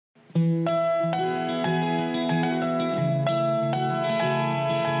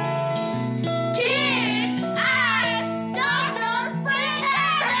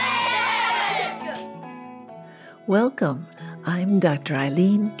Welcome. I'm Dr.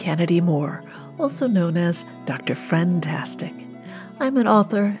 Eileen Kennedy Moore, also known as Dr. Friendtastic. I'm an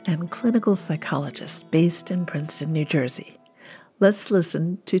author and clinical psychologist based in Princeton, New Jersey. Let's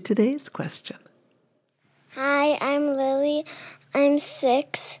listen to today's question. Hi, I'm Lily. I'm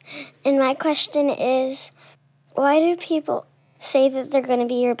 6, and my question is, why do people say that they're going to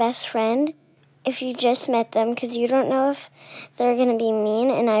be your best friend if you just met them? Because you don't know if they're going to be mean,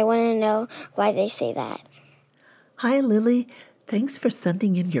 and I want to know why they say that. Hi, Lily. Thanks for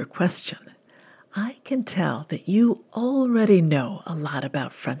sending in your question. I can tell that you already know a lot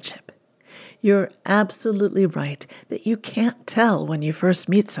about friendship. You're absolutely right that you can't tell when you first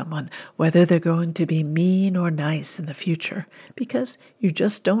meet someone whether they're going to be mean or nice in the future because you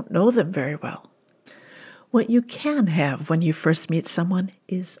just don't know them very well. What you can have when you first meet someone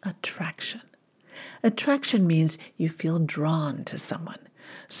is attraction. Attraction means you feel drawn to someone.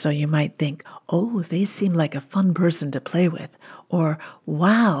 So you might think, oh, they seem like a fun person to play with, or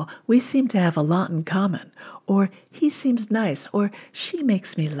wow, we seem to have a lot in common, or he seems nice, or she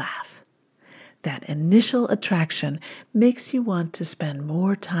makes me laugh. That initial attraction makes you want to spend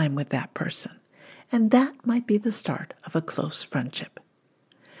more time with that person, and that might be the start of a close friendship.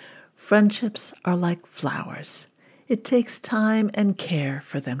 Friendships are like flowers. It takes time and care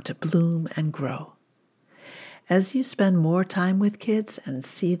for them to bloom and grow. As you spend more time with kids and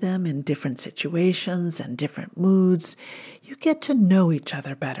see them in different situations and different moods, you get to know each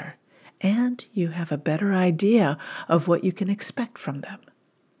other better, and you have a better idea of what you can expect from them.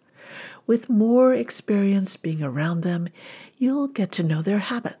 With more experience being around them, you'll get to know their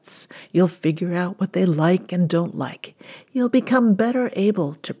habits. You'll figure out what they like and don't like. You'll become better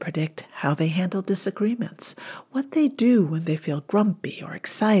able to predict how they handle disagreements, what they do when they feel grumpy or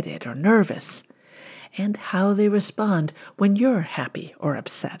excited or nervous, and how they respond when you're happy or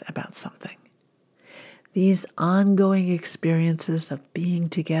upset about something. These ongoing experiences of being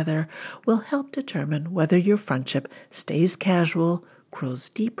together will help determine whether your friendship stays casual, grows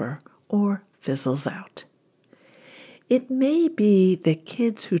deeper, or fizzles out. It may be that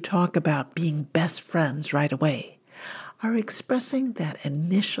kids who talk about being best friends right away are expressing that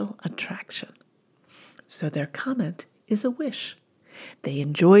initial attraction. So their comment is a wish. They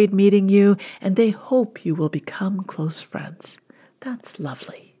enjoyed meeting you, and they hope you will become close friends. That's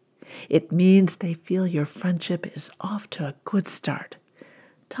lovely. It means they feel your friendship is off to a good start.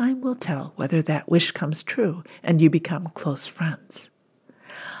 Time will tell whether that wish comes true and you become close friends.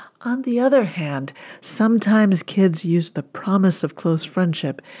 On the other hand, sometimes kids use the promise of close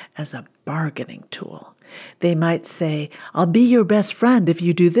friendship as a bargaining tool. They might say, I'll be your best friend if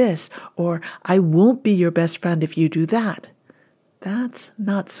you do this, or I won't be your best friend if you do that. That's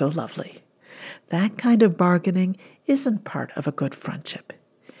not so lovely. That kind of bargaining isn't part of a good friendship.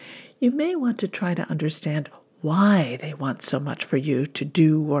 You may want to try to understand why they want so much for you to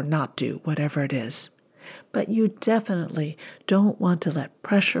do or not do whatever it is. But you definitely don't want to let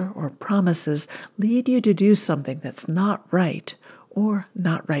pressure or promises lead you to do something that's not right or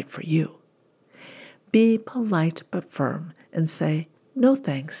not right for you. Be polite but firm and say, no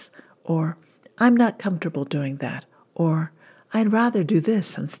thanks, or I'm not comfortable doing that, or I'd rather do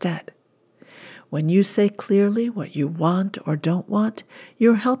this instead. When you say clearly what you want or don't want,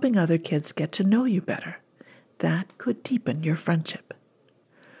 you're helping other kids get to know you better. That could deepen your friendship.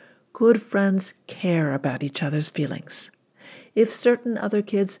 Good friends care about each other's feelings. If certain other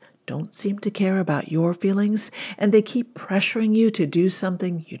kids don't seem to care about your feelings and they keep pressuring you to do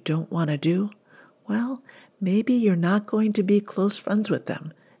something you don't want to do, well, maybe you're not going to be close friends with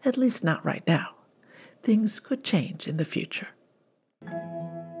them, at least not right now. Things could change in the future.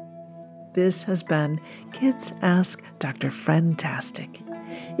 This has been Kids Ask Dr. Friendtastic.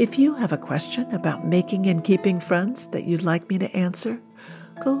 If you have a question about making and keeping friends that you'd like me to answer,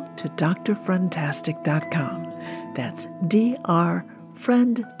 go to drfriendtastic.com. That's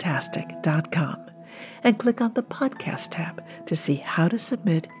drfriendtastic.com. And click on the podcast tab to see how to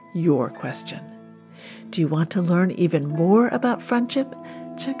submit your question. Do you want to learn even more about friendship?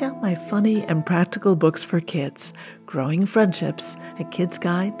 Check out my funny and practical books for kids, Growing Friendships, A Kid's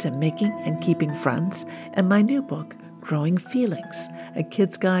Guide to Making and Keeping Friends, and my new book, Growing Feelings, A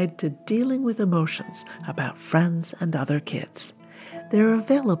Kid's Guide to Dealing with Emotions about Friends and Other Kids. They're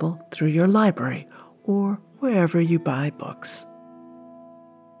available through your library or wherever you buy books.